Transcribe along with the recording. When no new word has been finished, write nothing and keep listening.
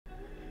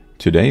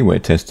Today we're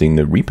testing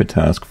the Reaper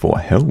task for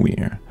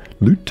Helwyr,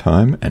 loot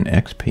time and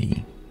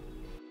XP.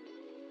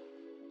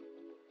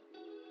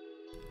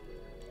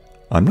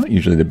 I'm not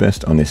usually the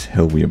best on this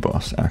Helwyr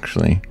boss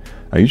actually.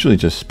 I usually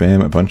just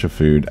spam a bunch of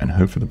food and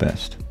hope for the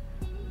best.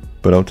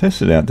 But I'll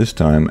test it out this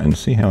time and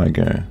see how I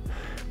go.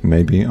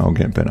 Maybe I'll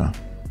get better.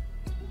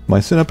 My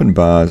setup and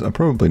bars are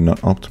probably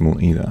not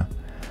optimal either,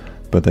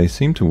 but they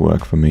seem to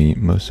work for me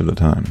most of the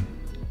time.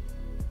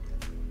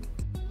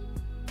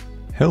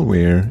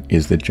 Helwyr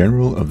is the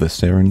general of the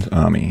Seren's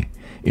army,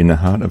 in the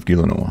heart of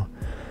Gielinor.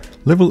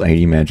 Level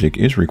 80 magic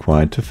is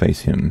required to face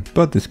him,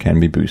 but this can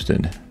be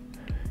boosted.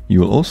 You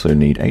will also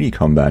need 80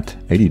 combat,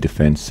 80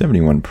 defense,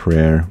 71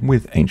 prayer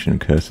with ancient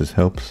curses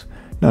helps,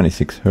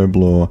 96 herb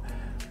lore,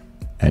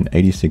 and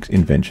 86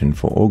 invention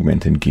for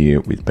augmented gear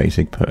with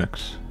basic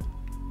perks.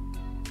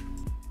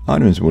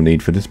 Items we'll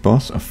need for this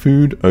boss are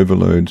food,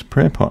 overloads,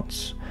 prayer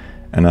pots,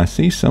 and I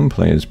see some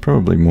players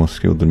probably more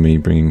skilled than me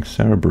bringing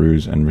Sarah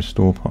brews and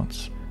restore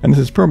pots. And this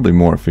is probably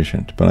more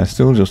efficient, but I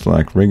still just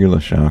like regular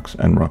sharks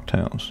and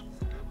rocktails.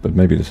 But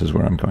maybe this is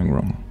where I'm going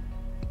wrong.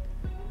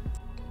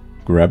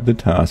 Grab the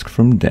task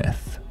from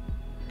Death.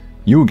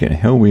 You will get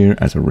Helwyr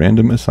as a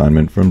random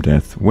assignment from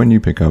Death when you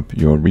pick up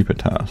your Reaper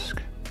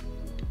task.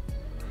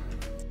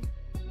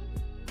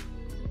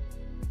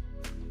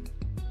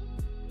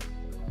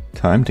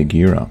 Time to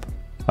gear up.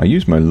 I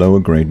used my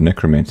lower grade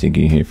necromancy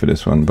gear here for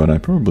this one, but I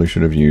probably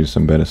should have used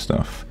some better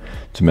stuff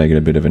to make it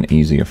a bit of an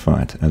easier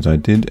fight, as I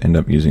did end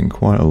up using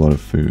quite a lot of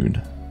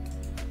food.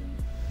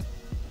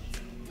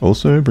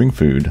 Also bring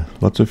food.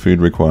 Lots of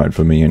food required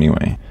for me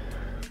anyway.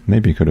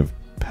 Maybe could have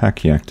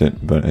pack-yacked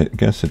it, but I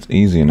guess it's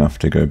easy enough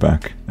to go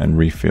back and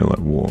refill at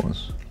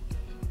wars.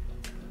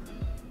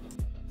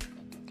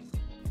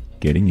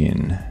 Getting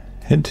in.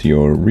 Head to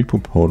your Reaper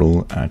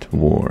portal at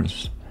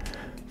wars.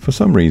 For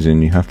some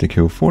reason, you have to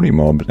kill 40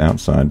 mobs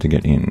outside to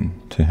get in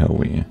to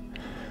Helwyr.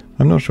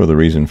 I'm not sure the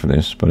reason for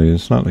this, but it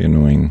is slightly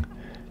annoying,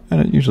 and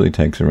it usually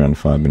takes around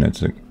 5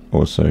 minutes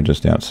or so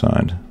just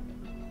outside.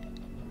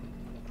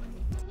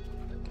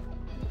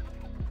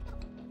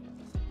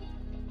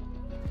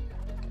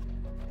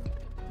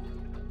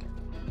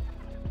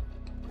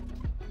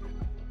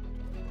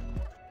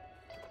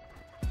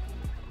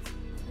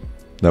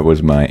 That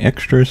was my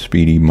extra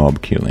speedy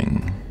mob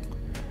killing.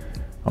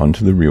 On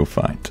to the real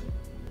fight.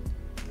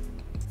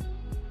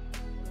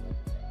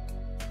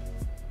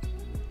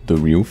 The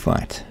real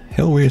fight.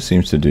 Helwyr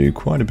seems to do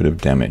quite a bit of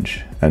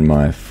damage, and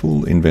my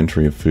full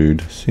inventory of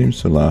food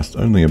seems to last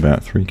only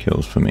about 3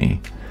 kills for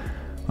me.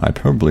 I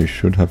probably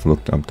should have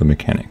looked up the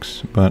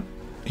mechanics, but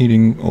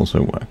eating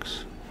also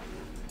works.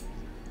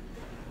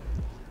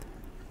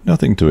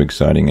 Nothing too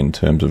exciting in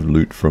terms of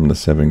loot from the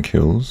 7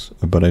 kills,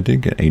 but I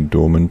did get a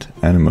dormant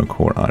anima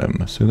core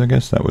item, so I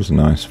guess that was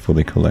nice for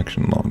the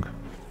collection log.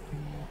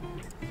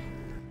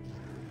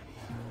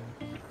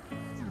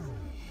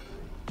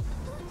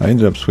 I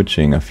ended up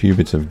switching a few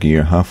bits of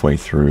gear halfway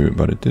through,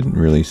 but it didn't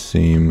really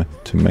seem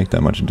to make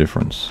that much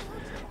difference.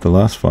 The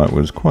last fight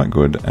was quite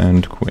good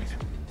and quick.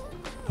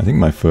 I think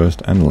my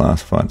first and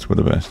last fights were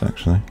the best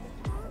actually.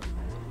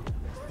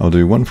 I'll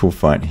do one full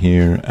fight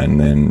here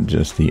and then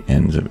just the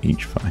ends of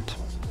each fight.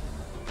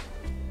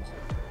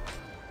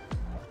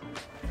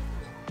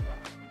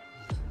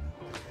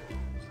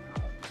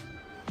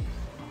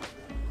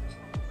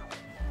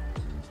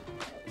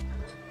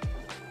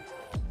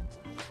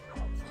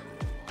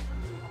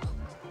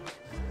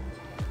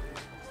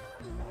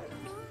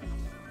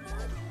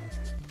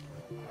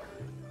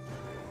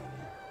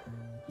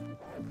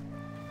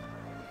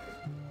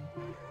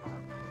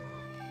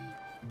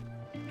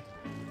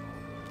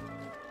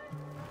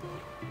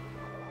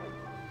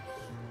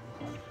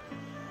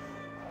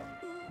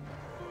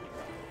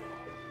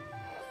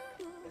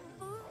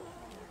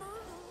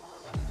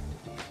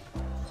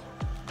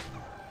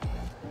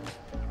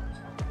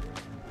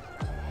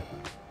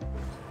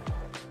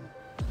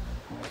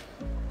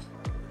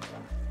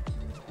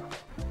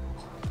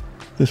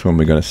 This one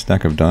we got a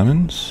stack of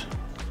diamonds,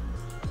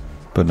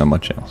 but not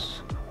much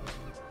else.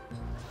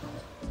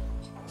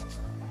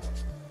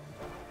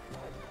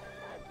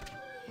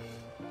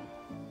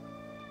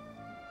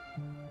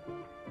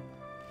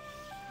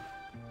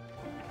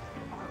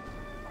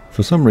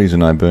 For some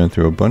reason I burned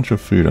through a bunch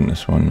of food on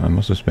this one. I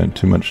must have spent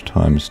too much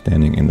time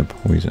standing in the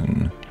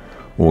poison,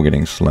 or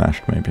getting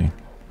slashed maybe.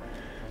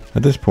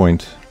 At this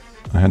point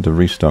I had to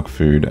restock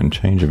food and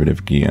change a bit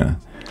of gear,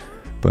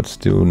 but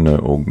still no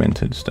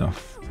augmented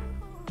stuff.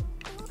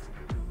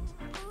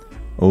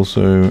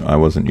 Also, I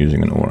wasn't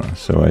using an aura,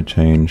 so I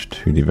changed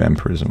to the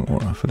vampirism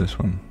aura for this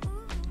one.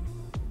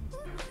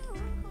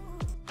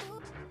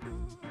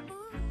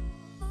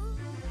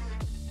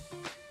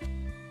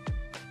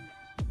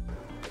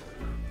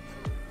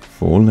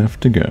 4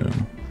 left to go.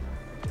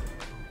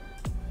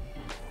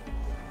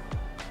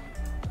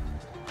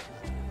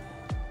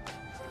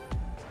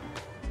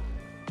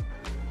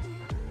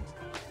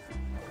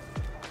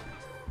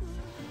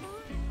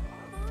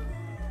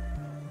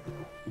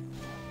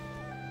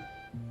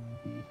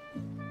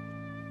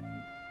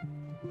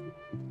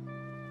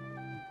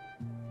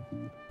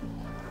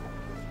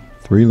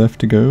 3 left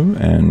to go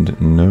and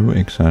no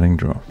exciting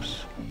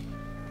drops.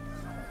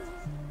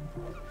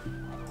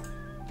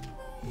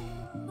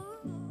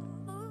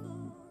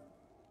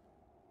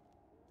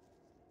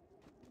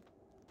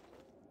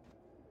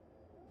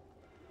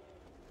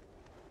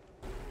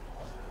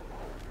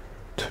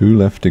 Two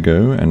left to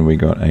go and we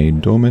got a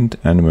dormant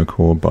Anima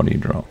Core body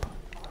drop.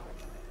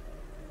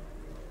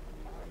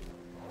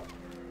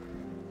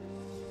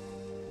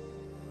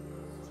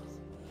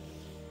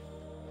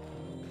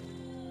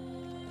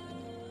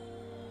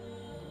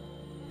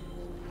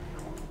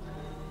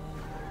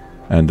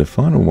 And the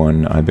final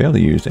one, I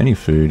barely used any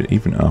food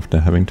even after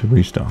having to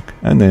restock,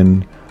 and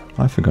then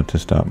I forgot to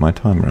start my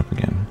timer up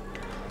again.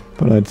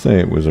 But I'd say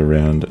it was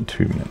around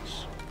 2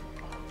 minutes.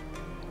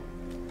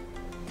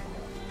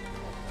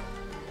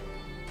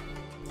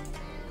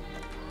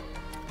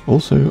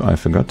 Also, I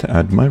forgot to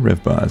add my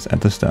rev bars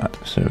at the start,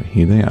 so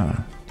here they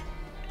are.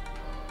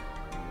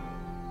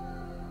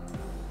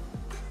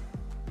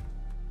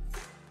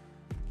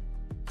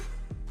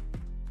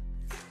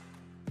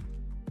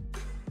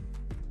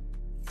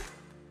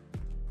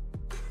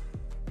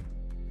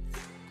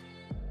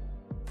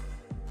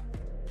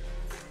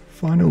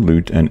 Final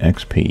loot and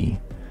XP.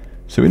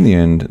 So in the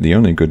end, the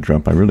only good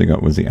drop I really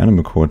got was the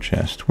Anima Core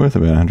chest, worth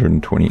about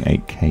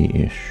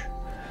 128k-ish.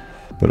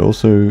 But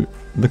also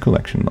the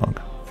collection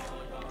log.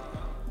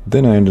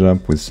 Then I ended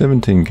up with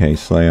 17k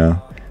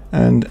Slayer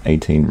and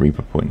 18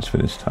 Reaper points for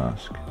this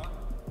task.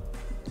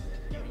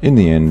 In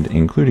the end,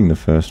 including the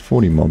first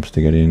 40 mobs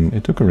to get in,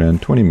 it took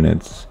around 20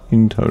 minutes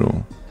in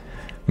total.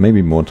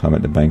 Maybe more time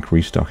at the bank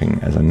restocking,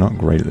 as I'm not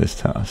great at this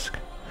task.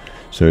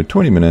 So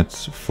 20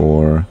 minutes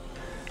for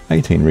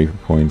 18 Reaper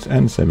points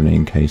and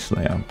 17k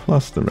Slayer,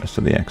 plus the rest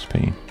of the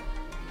XP.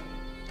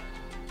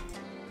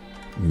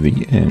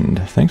 The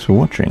end. Thanks for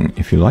watching.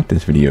 If you liked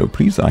this video,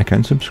 please like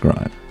and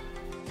subscribe.